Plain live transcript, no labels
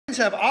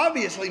have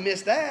obviously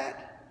missed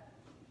that.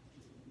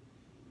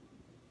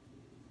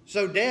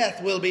 So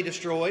death will be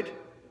destroyed.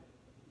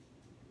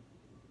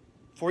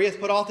 For he hath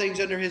put all things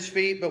under his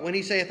feet, but when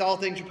he saith all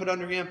things are put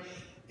under him,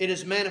 it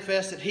is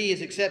manifest that he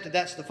is accepted.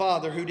 That's the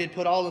Father who did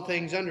put all the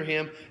things under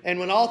him. And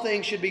when all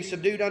things should be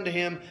subdued unto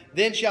him,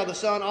 then shall the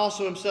Son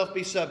also himself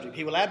be subject.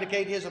 He will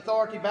abdicate his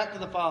authority back to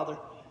the Father,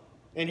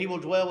 and he will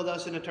dwell with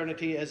us in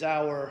eternity as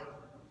our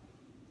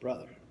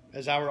brother,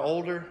 as our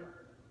older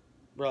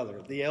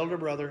brother, the elder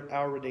brother,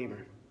 our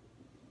Redeemer.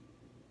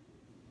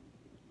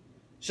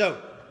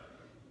 So,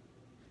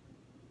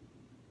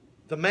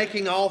 the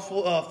making all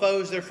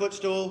foes their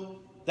footstool,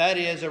 that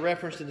is a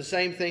reference to the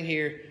same thing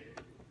here.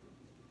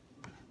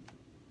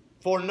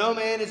 For no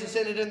man is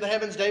ascended into the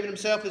heavens. David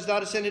himself is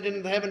not ascended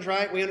into the heavens,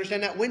 right? We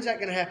understand that. When's that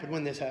going to happen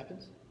when this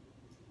happens?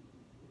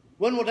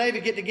 When will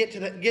David get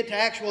to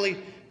actually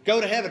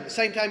go to heaven? At the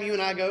same time you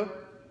and I go?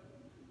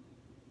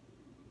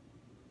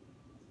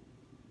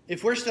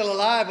 If we're still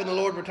alive when the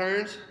Lord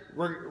returns,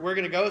 we're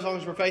going to go as long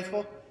as we're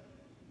faithful.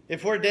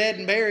 If we're dead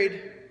and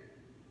buried,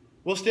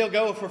 we'll still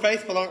go if we're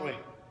faithful, aren't we?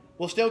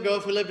 We'll still go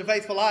if we lived a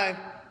faithful life.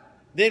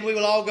 Then we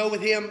will all go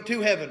with him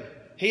to heaven.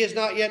 He has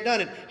not yet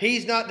done it.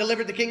 He's not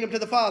delivered the kingdom to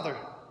the Father.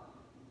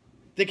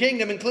 The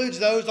kingdom includes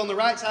those on the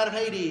right side of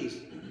Hades,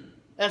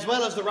 as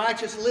well as the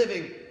righteous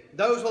living.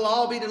 Those will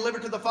all be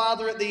delivered to the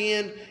Father at the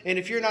end. And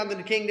if you're not in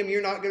the kingdom,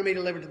 you're not going to be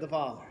delivered to the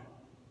Father.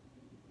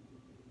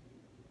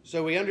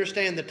 So we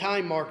understand the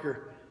time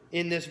marker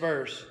in this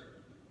verse.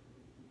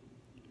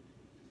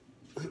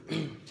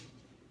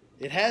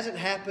 It hasn't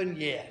happened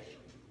yet.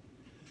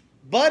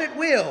 But it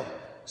will.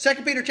 2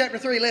 Peter chapter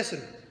 3,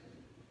 listen.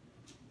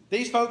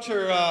 These folks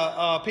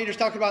are, Peter's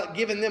talking about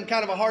giving them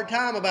kind of a hard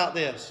time about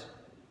this.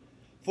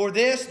 For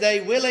this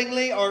they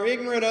willingly are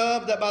ignorant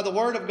of, that by the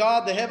word of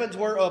God the heavens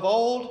were of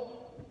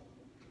old,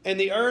 and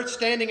the earth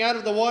standing out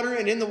of the water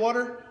and in the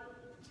water,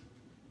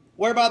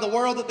 whereby the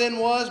world that then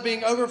was,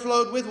 being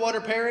overflowed with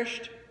water,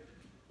 perished.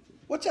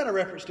 What's that a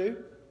reference to?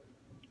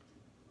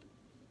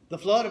 The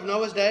flood of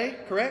Noah's day,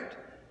 correct?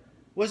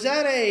 Was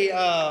that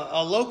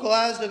a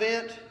localized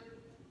event?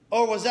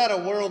 Or was that a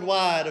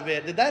worldwide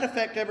event? Did that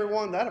affect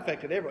everyone? That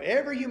affected everyone.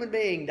 Every human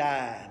being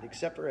died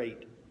except for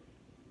 8.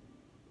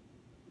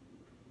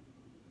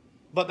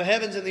 But the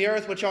heavens and the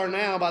earth, which are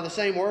now by the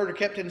same word, are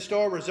kept in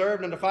store,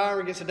 reserved unto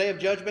fire against the day of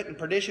judgment and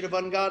perdition of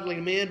ungodly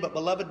men. But,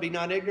 beloved, be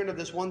not ignorant of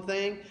this one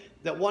thing,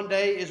 that one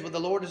day is with the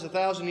Lord as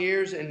 1,000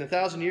 years, and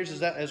 1,000 years is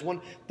that as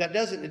one. It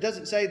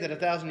doesn't say that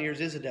 1,000 years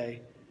is a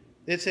day.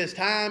 It says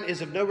time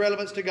is of no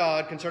relevance to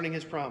God concerning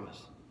his promise.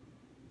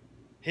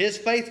 His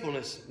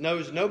faithfulness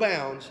knows no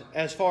bounds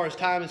as far as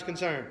time is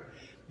concerned.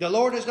 The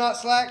Lord is not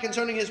slack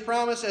concerning his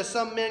promise, as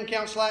some men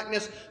count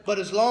slackness, but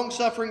is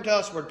long-suffering to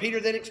usward. Peter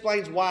then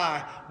explains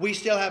why we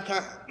still have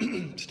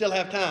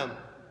time.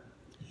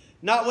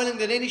 Not willing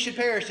that any should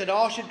perish, that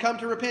all should come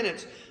to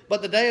repentance.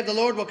 But the day of the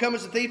Lord will come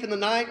as a thief in the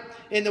night,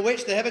 in the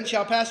which the heavens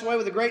shall pass away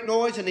with a great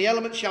noise, and the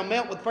elements shall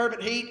melt with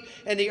fervent heat,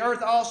 and the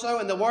earth also,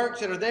 and the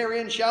works that are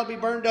therein shall be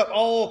burned up.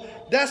 Oh,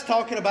 that's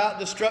talking about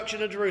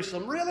destruction of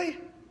Jerusalem. Really?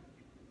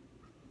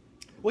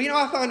 Well,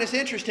 I find this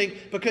interesting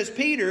because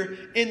Peter,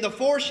 in the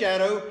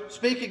foreshadow,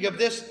 speaking of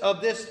this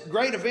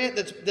great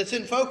event that's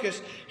in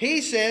focus, he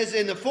says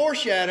in the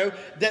foreshadow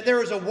that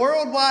there is a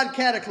worldwide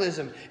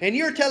cataclysm. And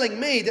you're telling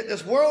me that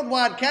this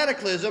worldwide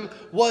cataclysm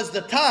was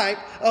the type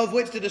of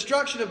which the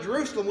destruction of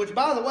Jerusalem, which,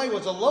 by the way,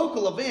 was a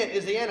local event,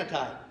 is the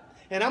antitype.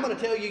 And I'm going to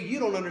tell you,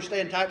 you don't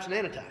understand types and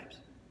antitypes.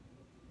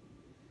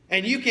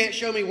 And you can't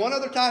show me one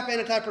other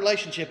type-antitype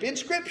relationship in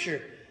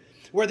Scripture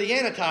where the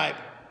antitype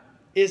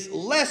is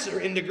lesser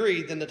in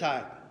degree than the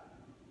type.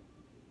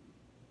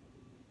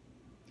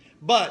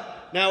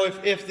 But now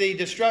if the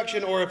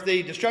destruction of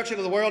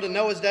the world in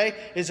Noah's day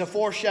is a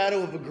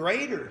foreshadow of a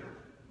greater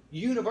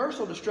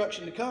universal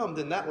destruction to come,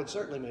 then that would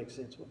certainly make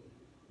sense.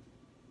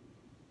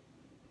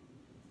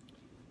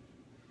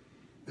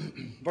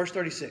 Verse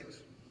 36.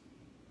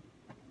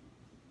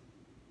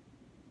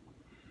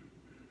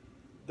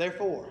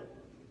 Therefore,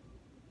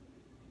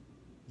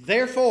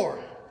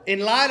 in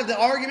light of the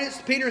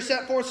arguments Peter has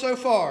set forth so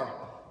far,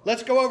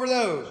 let's go over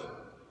those.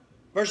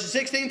 Verses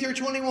 16 through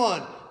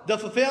 21. The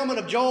fulfillment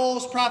of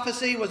Joel's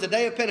prophecy was the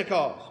day of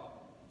Pentecost.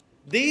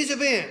 These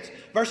events,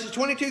 verses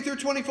 22 through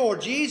 24,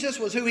 Jesus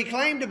was who he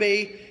claimed to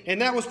be, and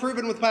that was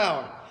proven with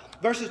power.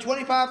 Verses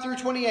 25 through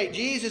 28,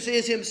 Jesus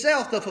is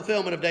himself the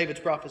fulfillment of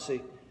David's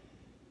prophecy.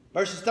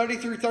 Verses 30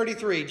 through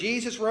 33,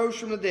 Jesus rose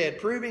from the dead,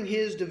 proving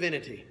his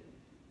divinity.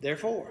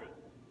 Therefore,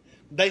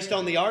 based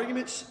on the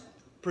arguments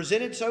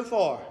presented so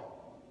far,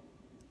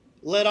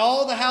 let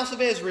all the house of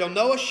Israel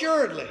know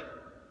assuredly.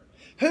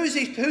 Who's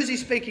he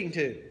speaking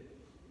to?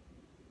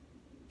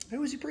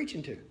 Who is he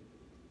preaching to?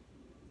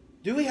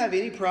 Do we have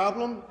any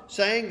problem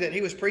saying that he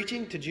was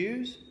preaching to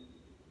Jews?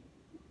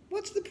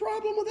 What's the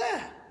problem with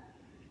that?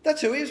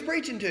 That's who he was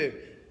preaching to.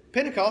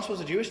 Pentecost was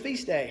a Jewish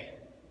feast day.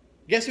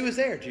 Guess who was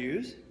there?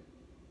 Jews.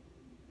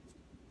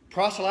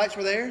 Proselytes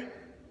were there.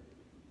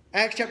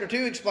 Acts chapter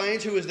 2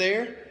 explains who was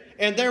there.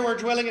 And there were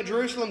dwelling at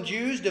Jerusalem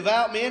Jews,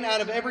 devout men out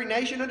of every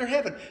nation under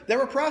heaven. There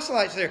were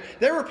proselytes there.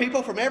 There were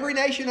people from every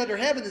nation under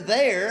heaven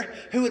there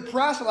who had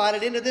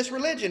proselyted into this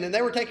religion. And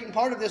they were taking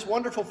part of this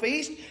wonderful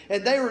feast.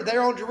 And they were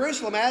there on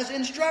Jerusalem as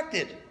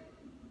instructed.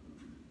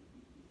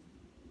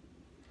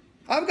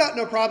 I've got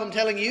no problem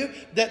telling you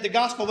that the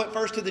gospel went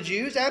first to the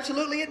Jews.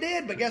 Absolutely it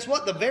did. But guess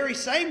what? The very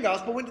same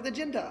gospel went to the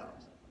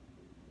Gentiles.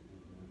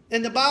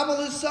 And the Bible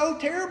is so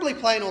terribly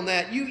plain on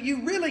that.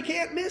 You really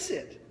can't miss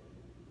it.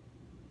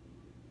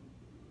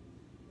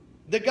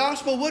 The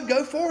gospel would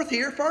go forth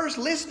here first.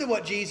 Listen to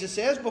what Jesus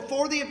says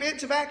before the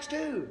events of Acts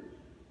 2.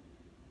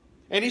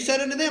 And he said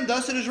unto them,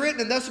 thus it is written,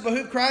 and thus it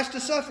behooved Christ to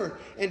suffer,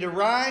 and to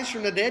rise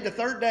from the dead the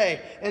third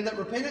day, and that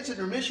repentance and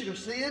remission of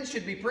sins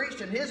should be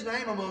preached in his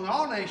name among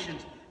all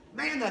nations.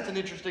 Man, that's an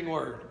interesting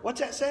word. What's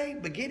that say?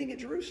 Beginning at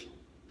Jerusalem.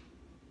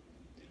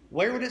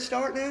 Where would it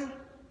start now?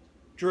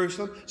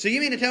 Jerusalem. So you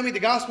mean to tell me the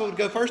gospel would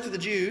go first to the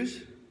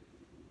Jews,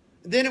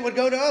 then it would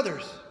go to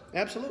others?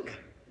 Absolutely.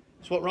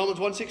 That's what Romans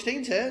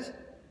 1:16 says.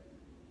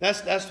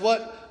 That's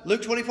what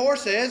Luke 24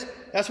 says.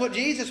 That's what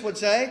Jesus would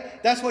say.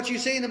 That's what you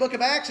see in the book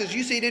of Acts. As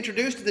you see it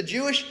introduced to the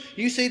Jewish.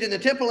 You see it in the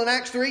temple in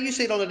Acts 3. You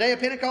see it on the day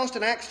of Pentecost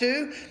in Acts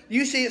 2.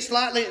 You see it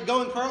slightly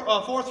going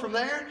forth from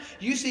there.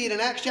 You see it in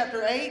Acts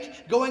chapter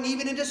 8 going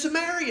even into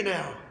Samaria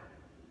now.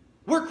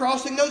 We're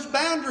crossing those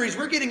boundaries.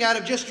 We're getting out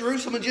of just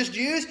Jerusalem and just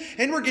Jews,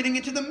 and we're getting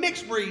into the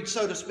mixed breed,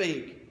 so to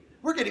speak.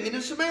 We're getting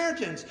into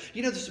Samaritans.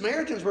 You know, the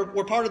Samaritans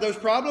were part of those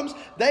problems.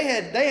 They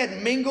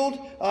had mingled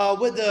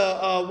with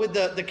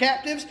the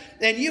captives,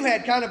 and you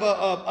had kind of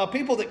a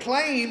people that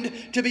claimed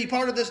to be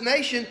part of this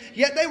nation,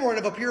 yet they weren't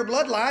of a pure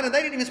bloodline, and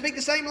they didn't even speak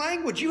the same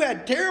language. You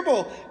had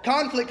terrible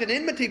conflict and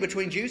enmity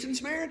between Jews and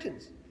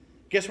Samaritans.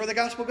 Guess where the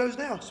gospel goes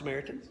now?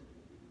 Samaritans.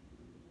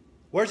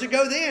 Where does it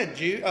go then?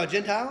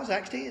 Gentiles,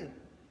 Acts 10.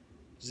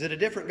 Is it a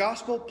different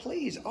gospel?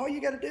 Please, all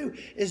you got to do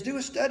is do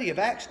a study of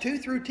Acts 2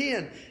 through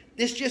 10.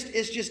 It's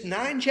just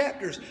 9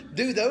 chapters.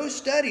 Do those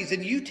studies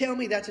and you tell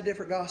me that's a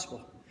different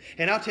gospel.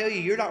 And I'll tell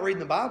you, you're not reading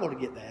the Bible to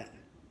get that.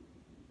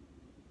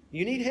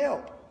 You need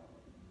help.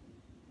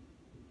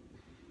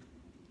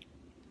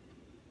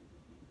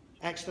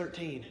 Acts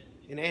 13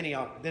 in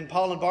Antioch. Then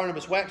Paul and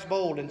Barnabas waxed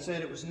bold and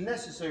said it was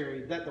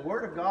necessary that the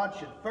word of God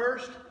should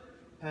first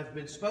have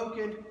been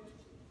spoken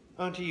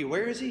unto you.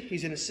 Where is he?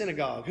 He's in a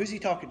synagogue. Who's he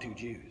talking to?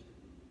 Jews.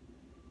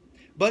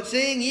 But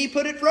seeing ye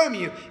put it from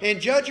you,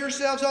 and judge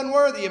yourselves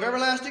unworthy of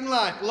everlasting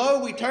life,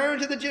 lo, we turn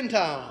to the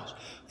Gentiles.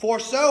 For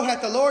so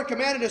hath the Lord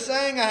commanded us,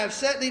 saying, I have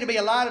set thee to be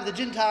a light of the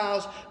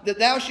Gentiles, that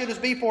thou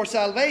shouldest be for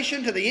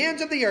salvation to the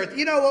ends of the earth.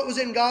 You know what was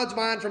in God's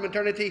mind from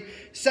eternity?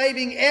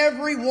 Saving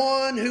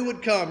everyone who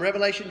would come.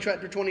 Revelation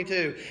chapter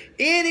 22.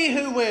 Any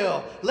who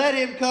will, let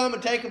him come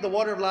and take of the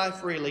water of life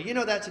freely. You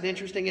know that's an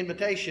interesting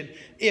invitation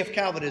if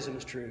Calvinism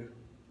is true.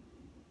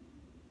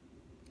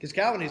 Because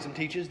Calvinism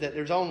teaches that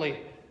there's only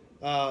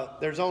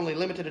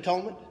limited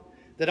atonement,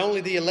 that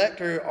only the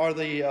elect are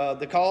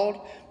the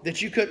called,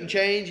 that you couldn't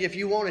change if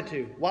you wanted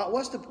to. Why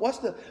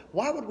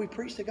would we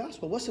preach the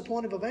gospel? What's the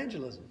point of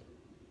evangelism?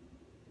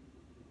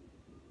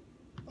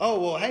 Oh,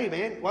 well, hey,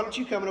 man, why don't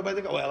you come and obey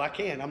the gospel? Well, I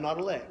can. I'm not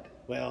elect.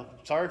 Well,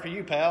 sorry for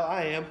you, pal.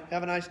 I am.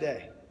 Have a nice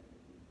day.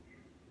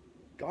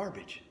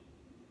 Garbage.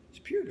 It's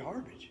pure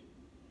garbage.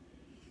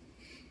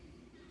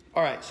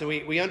 All right, so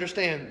we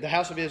understand the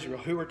house of Israel,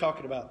 who we're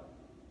talking about.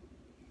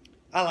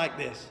 I like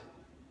this.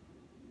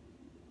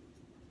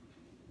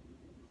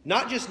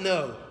 Not just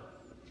know.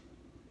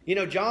 You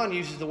know, John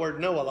uses the word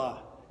know a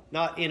lot.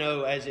 Not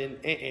N-O as in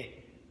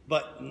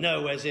but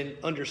know as in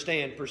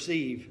understand,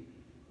 perceive.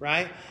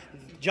 Right?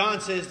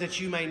 John says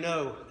that you may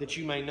know, that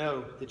you may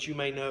know, that you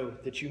may know,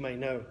 that you may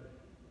know.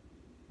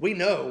 We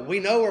know. We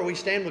know where we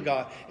stand with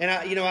God. And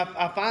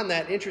I find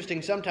that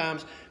interesting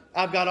sometimes.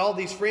 I've got all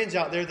these friends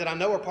out there that I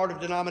know are part of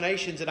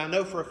denominations, and I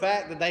know for a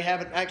fact that they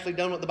haven't actually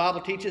done what the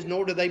Bible teaches,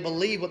 nor do they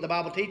believe what the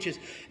Bible teaches.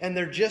 And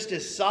they're just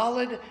as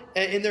solid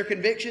in their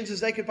convictions as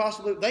they could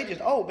possibly.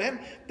 Oh man,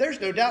 there's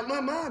no doubt in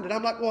my mind. And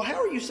I'm like, well,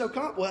 how are you so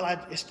confident? Well,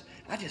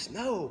 I just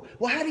know.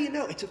 Well, how do you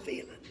know? It's a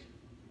feeling.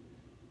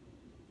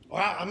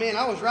 Well,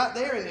 I was right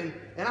there,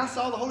 and I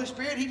saw the Holy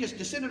Spirit. He just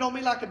descended on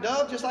me like a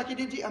dove, just like he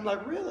did you. I'm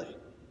like, really?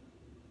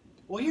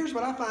 Well, here's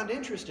what I find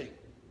interesting.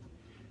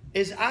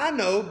 Is I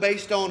know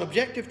based on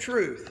objective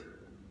truth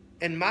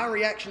and my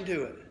reaction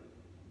to it.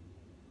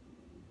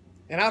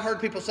 And I've heard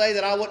people say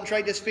that I wouldn't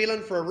trade this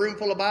feeling for a room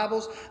full of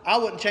Bibles. I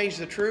wouldn't change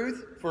the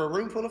truth for a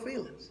room full of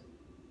feelings.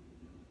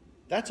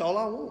 That's all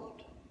I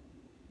want.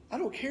 I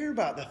don't care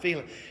about the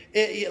feeling.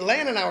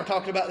 Lan and I were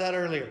talking about that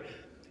earlier.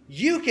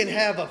 You can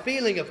have a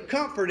feeling of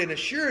comfort and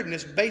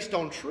assuredness based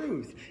on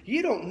truth.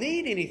 You don't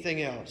need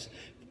anything else.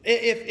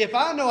 If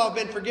I know I've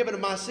been forgiven of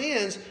my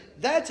sins,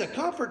 that's a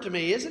comfort to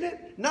me, isn't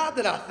it? Not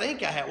that I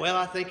think I have. Well,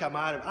 I think I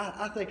might have.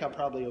 I think I'm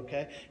probably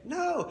okay.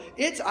 No,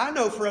 I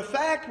know for a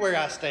fact where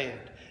I stand.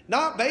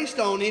 Not based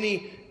on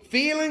any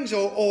feelings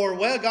or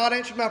well, God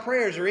answered my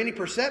prayers, or any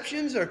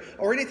perceptions or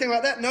anything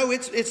like that. No,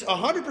 it's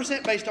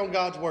 100% based on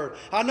God's Word.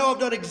 I know I've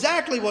done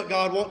exactly what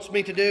God wants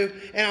me to do,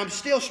 and I'm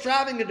still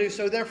striving to do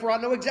so. Therefore, I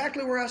know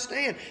exactly where I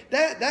stand.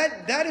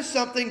 That is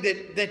something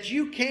that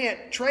you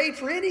can't trade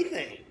for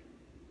anything.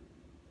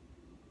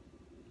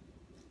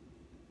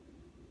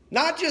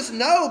 Not just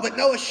know, but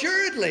know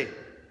assuredly.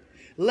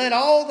 Let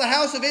all the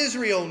house of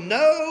Israel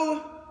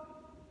know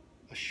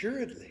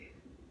assuredly.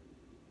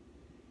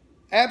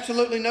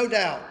 Absolutely no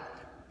doubt.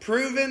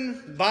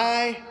 Proven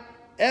by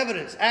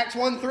evidence. Acts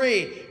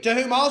 1:3. To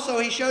whom also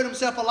he showed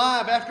himself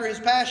alive after his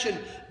passion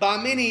by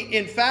many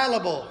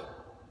infallible.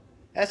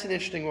 That's an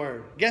interesting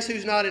word. Guess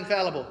who's not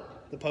infallible?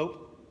 The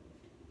Pope.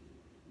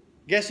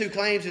 Guess who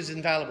claims is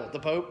infallible? The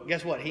Pope.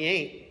 Guess what? He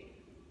ain't.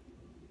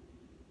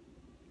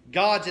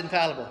 God's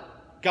infallible.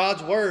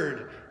 God's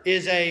Word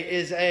is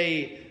an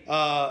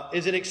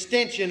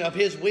extension of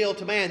His will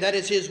to man. That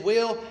is His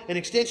will, an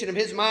extension of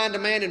His mind to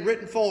man in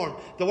written form.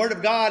 The Word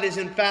of God is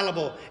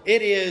infallible.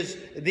 It is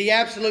the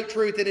absolute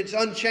truth, and it's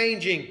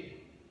unchanging.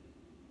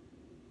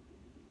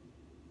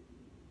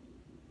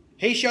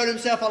 He showed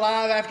Himself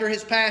alive after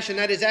His passion,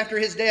 that is, after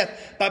His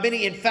death, by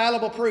many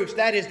infallible proofs.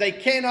 That is, they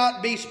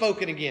cannot be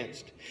spoken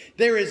against.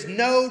 There is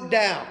no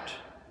doubt.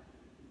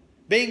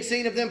 Being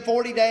seen of them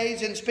 40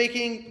 days and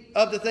speaking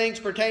of the things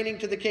pertaining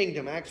to the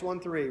kingdom. Acts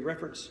 1:3.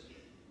 Reference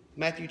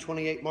Matthew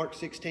 28, Mark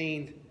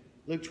 16,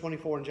 Luke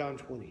 24, and John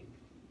 20.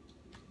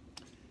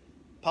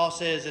 Paul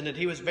says, and that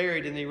he was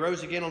buried, and he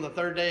rose again on the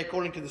third day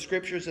according to the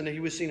Scriptures, and that he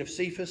was seen of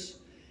Cephas.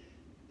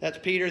 That's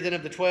Peter, then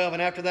of the 12.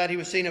 And after that he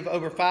was seen of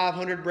over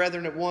 500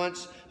 brethren at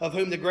once, of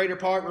whom the greater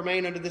part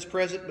remain unto this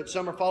present, but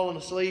some are fallen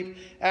asleep.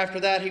 After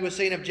that he was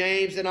seen of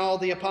James and all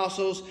the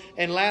apostles.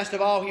 And last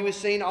of all he was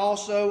seen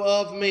also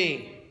of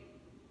me.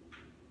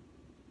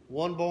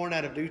 One born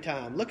out of due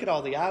time. Look at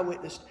all the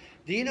eyewitness.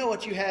 Do you know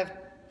what you have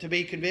to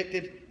be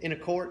convicted in a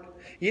court?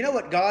 You know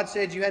what God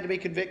said you had to be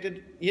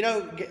convicted? You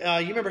know,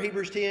 you remember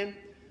Hebrews 10?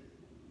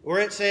 Where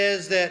it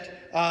says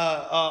that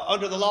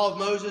under the law of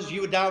Moses,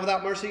 you would die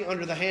without mercy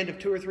under the hand of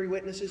 2 or 3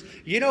 witnesses.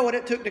 You know what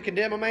it took to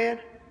condemn a man?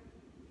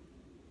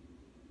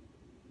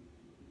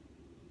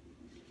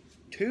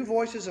 2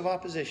 voices of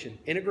opposition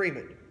in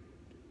agreement.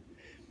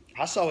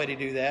 I saw Eddie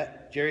do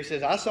that. Jerry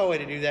says, I saw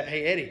Eddie do that.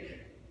 Hey, Eddie,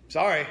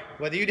 sorry,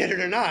 whether you did it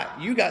or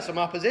not, you got some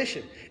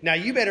opposition. Now,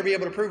 you better be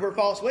able to prove we're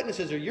false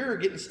witnesses or you're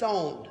getting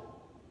stoned.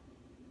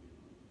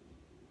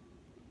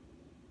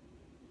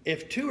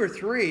 If 2 or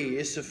 3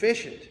 is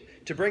sufficient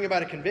to bring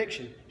about a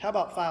conviction, how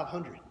about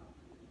 500?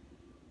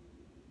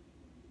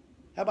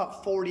 How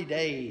about 40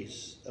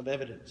 days of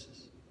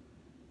evidences?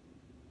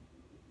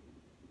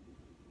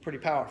 Pretty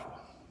powerful.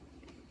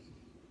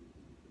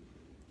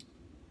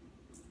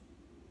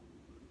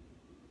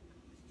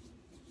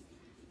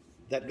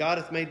 That God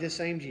hath made this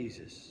same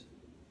Jesus.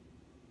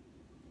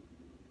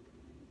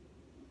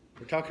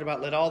 We're talking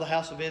about let all the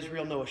house of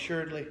Israel know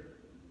assuredly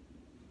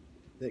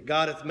that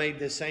God hath made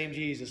this same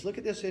Jesus. Look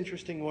at this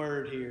interesting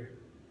word here.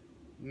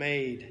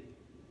 Made.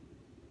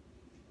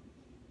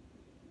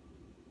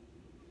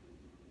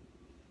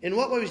 In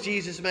what way was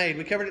Jesus made?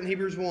 We covered it in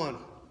Hebrews 1.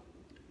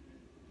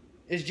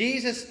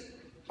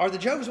 Are the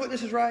Jehovah's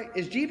Witnesses right?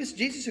 Is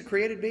Jesus a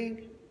created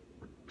being?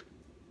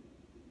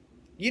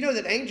 You know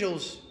that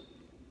angels,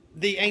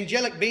 the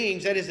angelic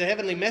beings, that is the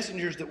heavenly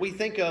messengers that we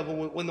think of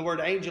when the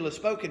word angel is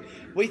spoken,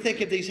 we think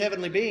of these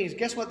heavenly beings.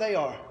 Guess what they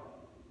are?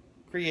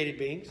 Created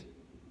beings.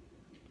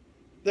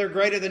 They're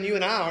greater than you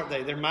and I, aren't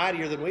they? They're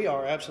mightier than we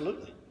are,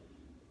 absolutely.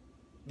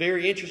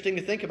 Very interesting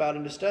to think about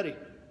and to study.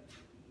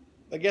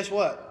 But guess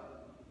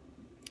what?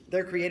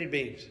 They're created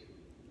beings.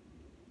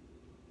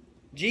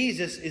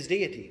 Jesus is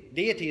deity.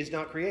 Deity is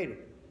not created.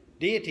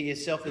 Deity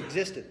is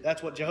self-existent.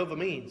 That's what Jehovah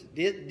means.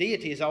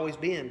 Deity has always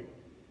been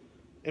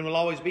and will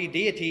always be.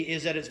 Deity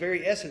is at its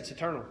very essence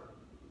eternal.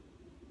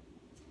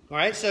 All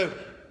right, so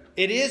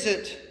it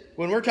isn't,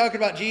 when we're talking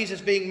about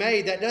Jesus being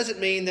made, that doesn't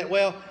mean that,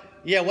 well,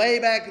 yeah, way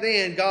back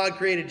then God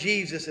created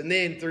Jesus and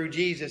then through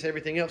Jesus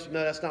everything else.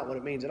 No, that's not what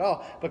it means at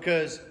all.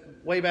 Because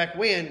way back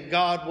when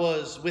God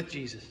was with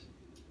Jesus.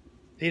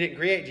 He didn't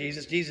create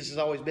Jesus. Jesus has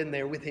always been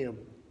there with Him,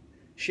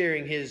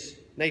 sharing His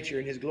nature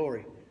and His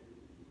glory.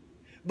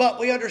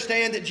 But we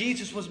understand that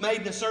Jesus was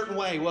made in a certain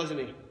way, wasn't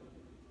He?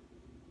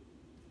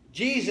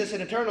 Jesus, an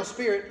eternal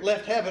spirit,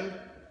 left heaven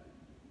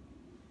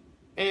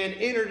and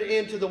entered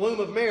into the womb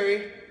of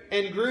Mary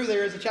and grew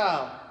there as a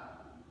child.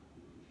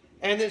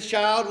 And this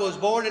child was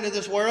born into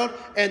this world,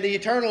 and the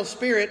eternal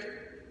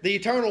spirit, the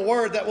eternal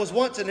word that was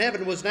once in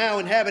heaven was now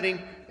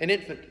inhabiting an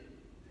infant.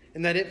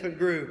 And that infant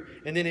grew,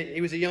 and then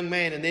he was a young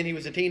man, and then he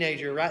was a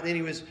teenager, right? Then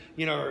he was,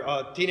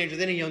 a teenager,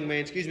 then a young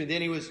man,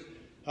 then he was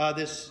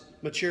this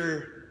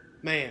mature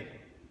man.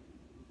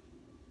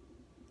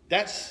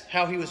 That's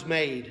how he was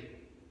made.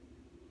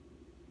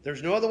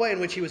 There's no other way in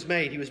which he was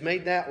made. He was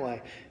made that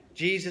way.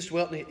 Jesus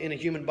dwelt in a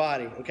human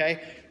body,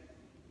 okay?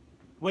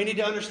 We need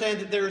to understand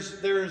that there's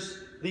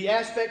the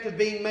aspect of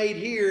being made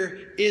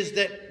here is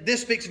that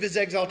this speaks of His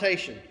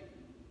exaltation.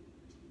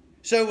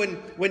 So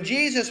when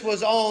Jesus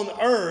was on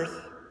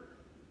earth,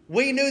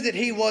 We knew that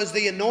he was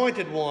the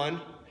anointed one.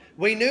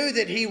 We knew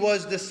that he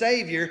was the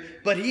Savior,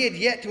 but he had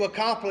yet to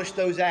accomplish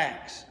those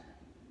acts.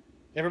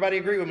 Everybody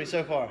agree with me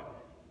so far?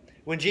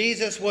 When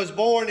Jesus was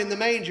born in the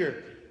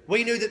manger,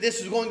 we knew that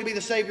this was going to be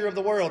the Savior of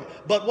the world.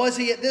 But was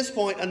he at this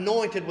point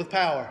anointed with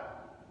power?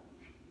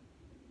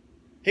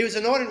 He was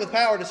anointed with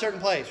power in a certain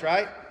place,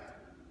 right?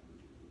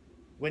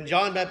 When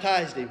John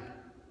baptized him.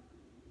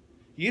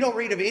 You don't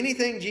read of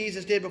anything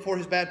Jesus did before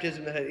his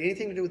baptism that had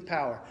anything to do with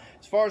power.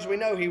 As far as we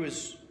know, he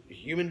was a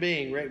human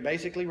being,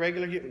 basically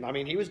regular human. I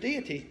mean, he was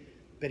deity,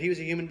 but he was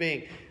a human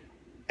being.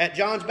 At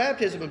John's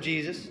baptism of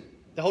Jesus,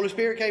 the Holy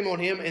Spirit came on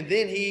him, and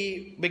then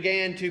he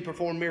began to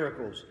perform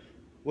miracles.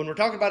 When we're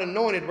talking about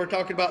anointed, we're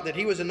talking about that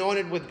he was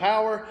anointed with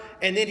power,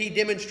 and then he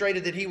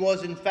demonstrated that he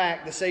was, in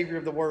fact, the Savior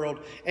of the world.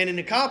 And in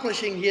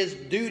accomplishing his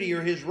duty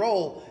or his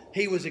role,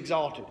 he was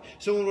exalted.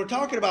 So when we're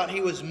talking about he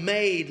was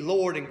made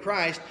Lord in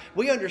Christ,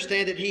 we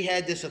understand that he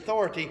had this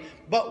authority.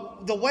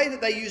 But the way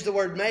that they use the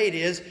word made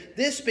is,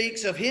 this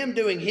speaks of him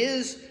doing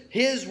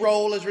his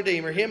role as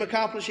Redeemer, him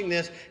accomplishing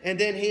this, and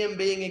then him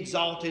being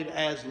exalted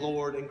as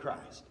Lord in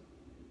Christ.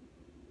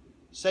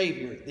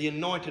 Savior, the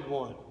anointed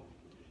one.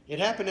 It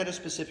happened at a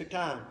specific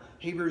time.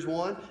 Hebrews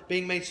 1,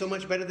 being made so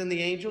much better than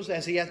the angels,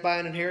 as he hath by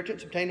an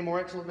inheritance obtained a more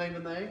excellent name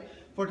than they.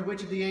 For to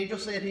which of the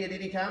angels said he at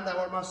any time, Thou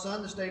art my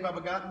son, this day have I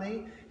begotten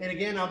thee. And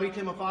again, I'll be to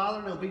him a father,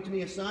 and he'll be to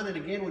me a son. And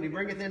again, when he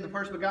bringeth in the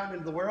first begotten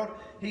into the world,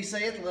 he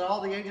saith, Let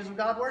all the angels of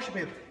God worship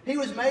him. He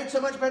was made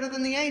so much better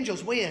than the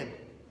angels. When?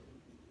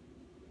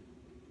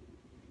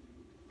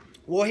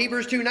 Well,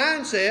 Hebrews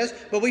 2:9 says,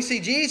 but we see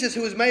Jesus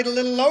who was made a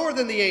little lower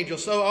than the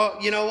angels. So,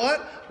 you know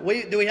what?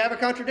 Do we have a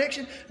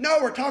contradiction? No,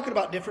 we're talking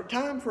about different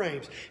time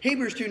frames.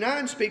 Hebrews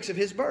 2:9 speaks of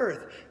his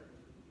birth.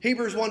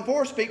 Hebrews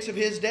 1:4 speaks of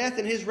his death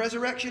and his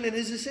resurrection and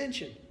his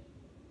ascension.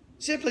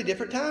 Simply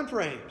different time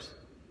frames.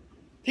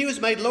 He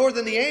was made lower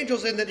than the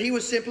angels in that he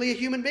was simply a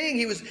human being.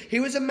 He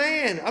was a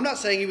man. I'm not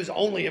saying he was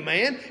only a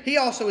man. He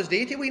also was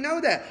deity. We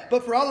know that.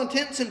 But for all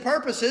intents and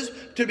purposes,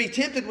 to be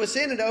tempted with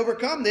sin and to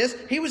overcome this,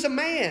 he was a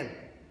man.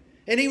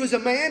 And he was a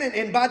man,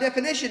 and by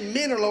definition,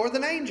 men are lower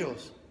than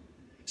angels.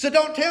 So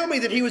don't tell me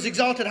that he was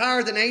exalted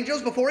higher than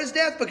angels before his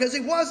death, because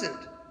he wasn't.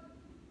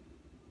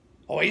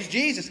 Oh, he's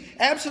Jesus.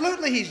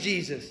 Absolutely he's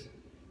Jesus.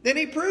 Then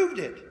he proved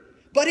it.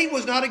 But he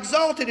was not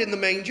exalted in the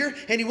manger,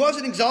 and he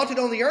wasn't exalted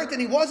on the earth, and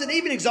he wasn't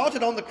even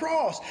exalted on the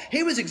cross.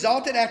 He was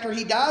exalted after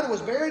he died and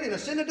was buried and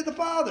ascended to the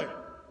Father.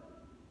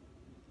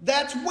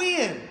 That's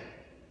when.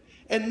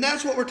 And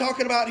that's what we're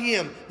talking about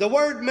him. The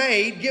word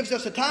made gives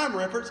us a time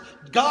reference.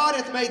 God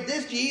hath made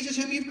this Jesus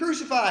whom you've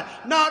crucified.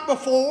 Not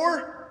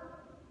before,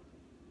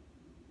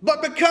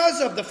 but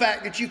because of the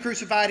fact that you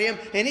crucified him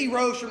and he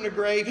rose from the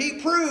grave, he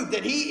proved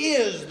that he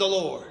is the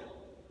Lord.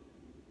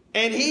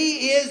 And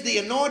he is the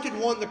anointed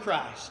one, the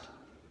Christ,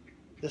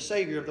 the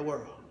Savior of the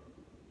world.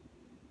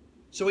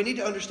 So we need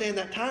to understand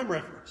that time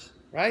reference,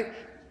 right?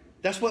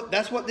 That's what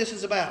this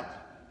is about.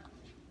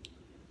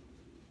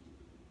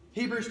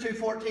 Hebrews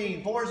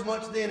 2:14,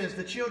 forasmuch then as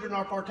the children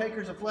are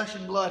partakers of flesh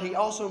and blood, he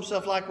also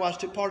himself likewise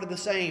took part of the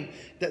same,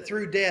 that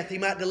through death he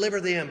might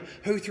deliver them,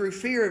 who through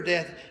fear of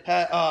death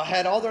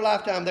had all their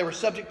lifetime they were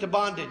subject to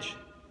bondage.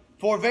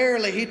 For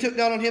verily he took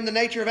not on him the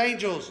nature of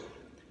angels,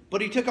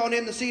 but he took on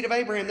him the seed of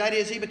Abraham, that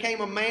is, he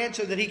became a man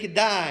so that he could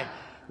die.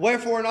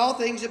 Wherefore in all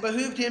things it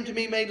behooved him to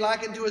be made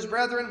like unto his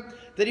brethren,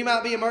 that he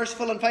might be a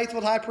merciful and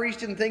faithful high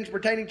priest in things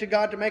pertaining to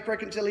God, to make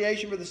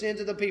reconciliation for the sins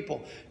of the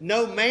people.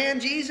 No man,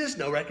 Jesus,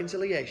 no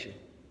reconciliation.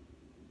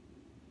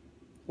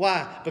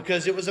 Why?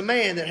 Because it was a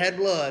man that had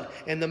blood,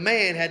 and the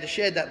man had to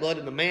shed that blood,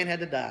 and the man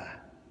had to die.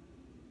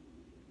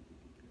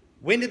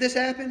 When did this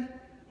happen?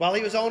 While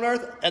he was on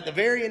earth, at the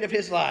very end of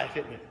his life,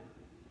 isn't it?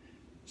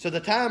 So the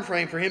time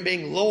frame for him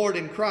being Lord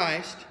in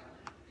Christ,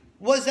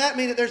 does that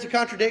mean that there's a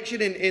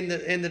contradiction in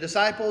the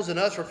disciples and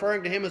us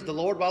referring to him as the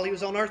Lord while he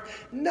was on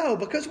earth? No,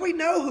 because we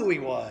know who he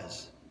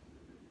was.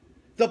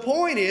 The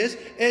point is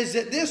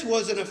that this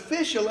was an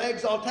official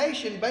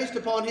exaltation based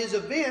upon his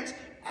events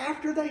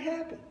after they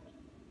happened.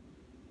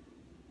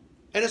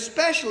 And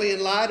especially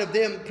in light of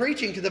them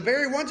preaching to the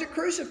very ones that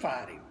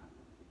crucified him.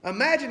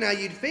 Imagine how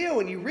you'd feel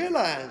when you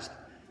realized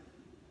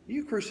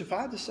you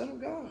crucified the Son of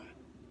God.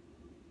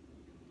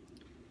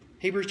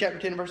 Hebrews chapter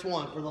 10 verse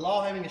 1. For the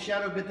law having a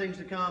shadow of good things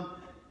to come,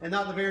 and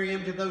not the very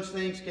image of those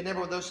things, can never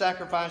with those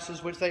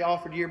sacrifices which they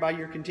offered year by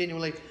year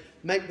continually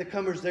make the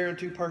comers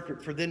thereunto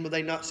perfect. For then would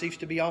they not cease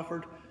to be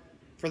offered?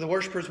 For the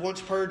worshippers once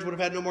purged would have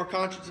had no more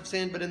conscience of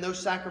sin, but in those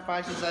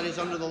sacrifices, that is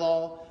under the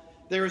law,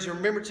 there is a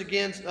remembrance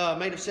again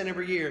made of sin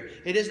every year.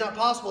 It is not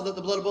possible that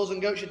the blood of bulls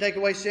and goats should take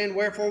away sin.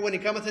 Wherefore, when he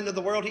cometh into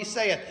the world, he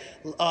saith,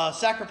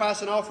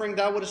 sacrifice and offering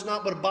thou wouldest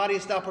not, but a body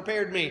hast thou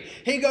prepared me.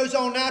 He goes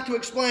on now to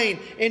explain,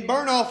 in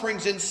burnt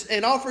offerings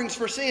and offerings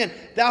for sin,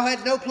 thou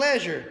hadst no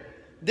pleasure.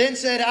 Then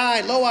said I,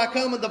 Lo, I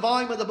come in the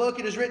volume of the book,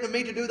 it is written of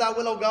me to do thy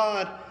will, O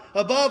God.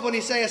 Above, when he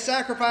saith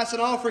sacrifice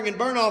and offering and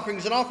burnt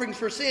offerings and offerings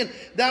for sin,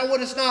 thou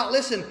wouldest not,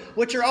 listen,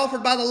 which are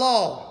offered by the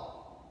law.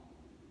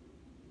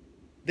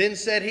 Then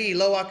said he,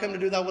 Lo, I come to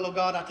do thy will, O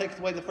God. I take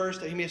away the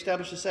first, that he may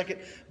establish the second,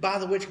 by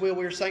the which will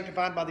we are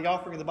sanctified by the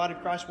offering of the body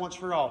of Christ once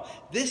for all.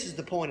 This is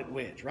the point at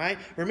which, right?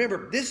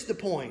 Remember, this is the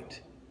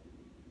point.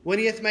 When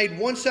he hath made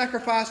one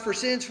sacrifice for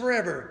sins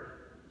forever,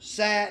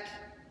 sat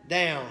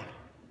down.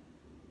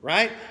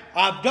 Right?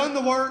 I've done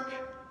the work.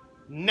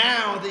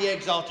 Now the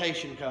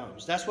exaltation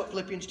comes. That's what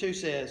Philippians 2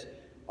 says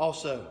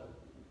also.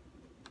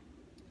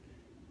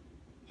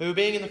 Who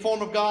being in the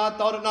form of God,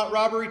 thought it not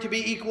robbery to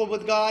be equal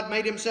with God,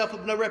 made himself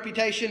of no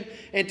reputation,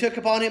 and took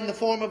upon him the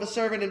form of a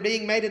servant, and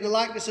being made in the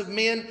likeness of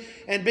men,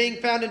 and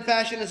being found in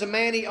fashion as a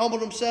man, he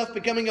humbled himself,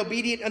 becoming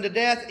obedient unto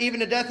death, even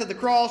the death of the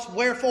cross.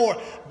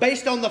 Wherefore,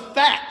 based on the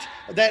fact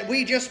that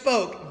we just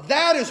spoke,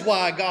 that is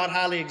why God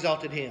highly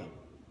exalted him.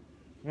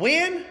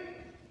 When?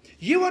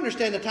 You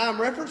understand the time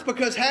reference,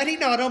 because had he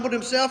not humbled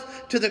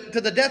himself to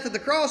the death of the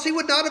cross, he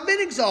would not have been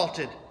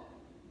exalted.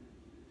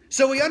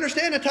 So we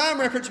understand the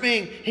time reference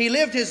being he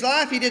lived his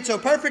life, he did so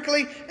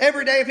perfectly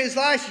every day of his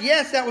life.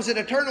 Yes, that was an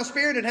eternal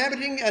spirit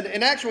inhabiting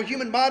an actual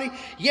human body.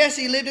 Yes,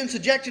 he lived in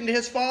subjection to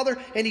his Father,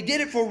 and he did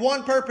it for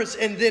one purpose.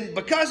 And then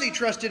because he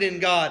trusted in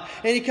God,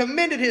 and he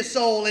commended his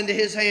soul into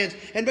his hands,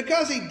 and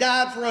because he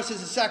died for us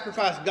as a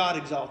sacrifice, God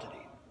exalted him.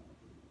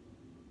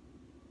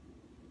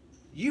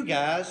 You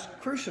guys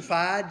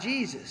crucified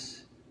Jesus.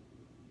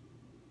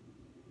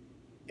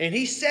 And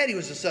he said he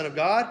was the Son of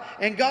God.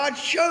 And God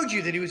showed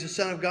you that he was the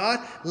Son of God.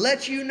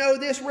 Let you know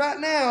this right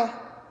now.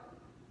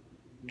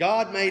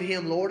 God made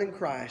him Lord in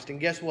Christ. And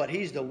guess what?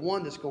 He's the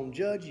one that's going to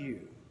judge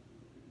you.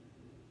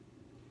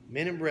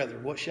 Men and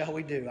brethren, what shall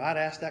we do? I'd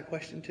ask that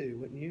question too,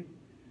 wouldn't you?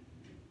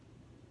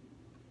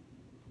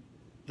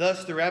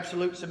 Thus, through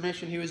absolute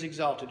submission, he was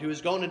exalted, who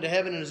is gone into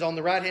heaven and is on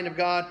the right hand of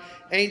God,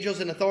 angels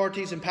and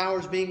authorities and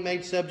powers being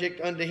made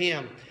subject unto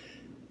him.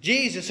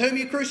 Jesus, whom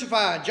you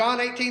crucified, John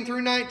 18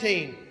 through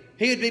 19.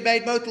 He would be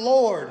made both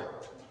Lord.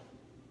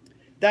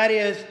 That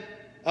is,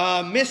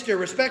 Mr.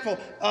 Respectful.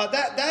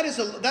 That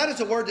is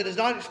a word that is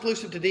not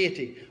exclusive to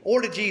deity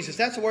or to Jesus.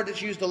 That's a word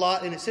that's used a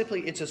lot, and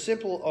it's a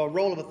simple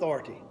role of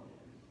authority.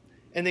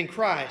 And then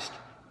Christ.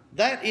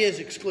 That is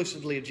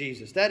exclusively of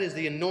Jesus. That is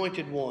the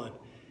anointed one.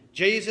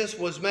 Jesus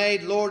was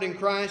made Lord in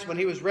Christ when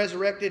he was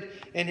resurrected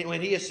and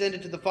when he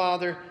ascended to the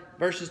Father.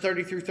 Verses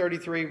 30 through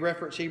 33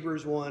 reference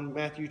Hebrews 1,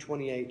 Matthew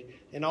 28,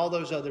 and all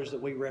those others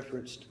that we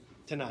referenced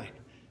tonight.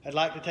 I'd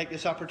like to take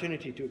this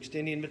opportunity to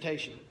extend the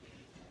invitation.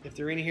 If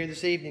there are any here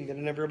this evening that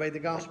have never obeyed the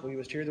gospel, you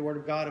must hear the word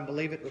of God and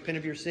believe it, repent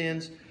of your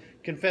sins,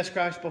 confess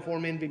Christ before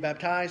men, be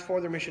baptized for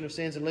the remission of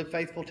sins, and live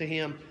faithful to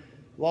him,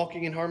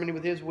 walking in harmony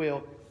with his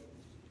will.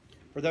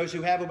 For those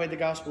who have obeyed the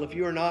gospel, if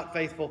you are not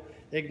faithful,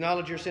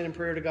 acknowledge your sin in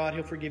prayer to God.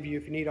 He'll forgive you.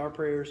 If you need our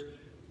prayers,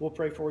 we'll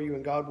pray for you,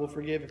 and God will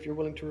forgive if you're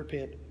willing to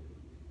repent.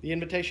 The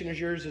invitation is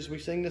yours as we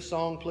sing this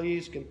song.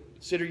 Please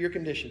consider your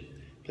condition.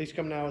 Please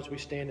come now as we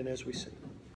stand and as we sing.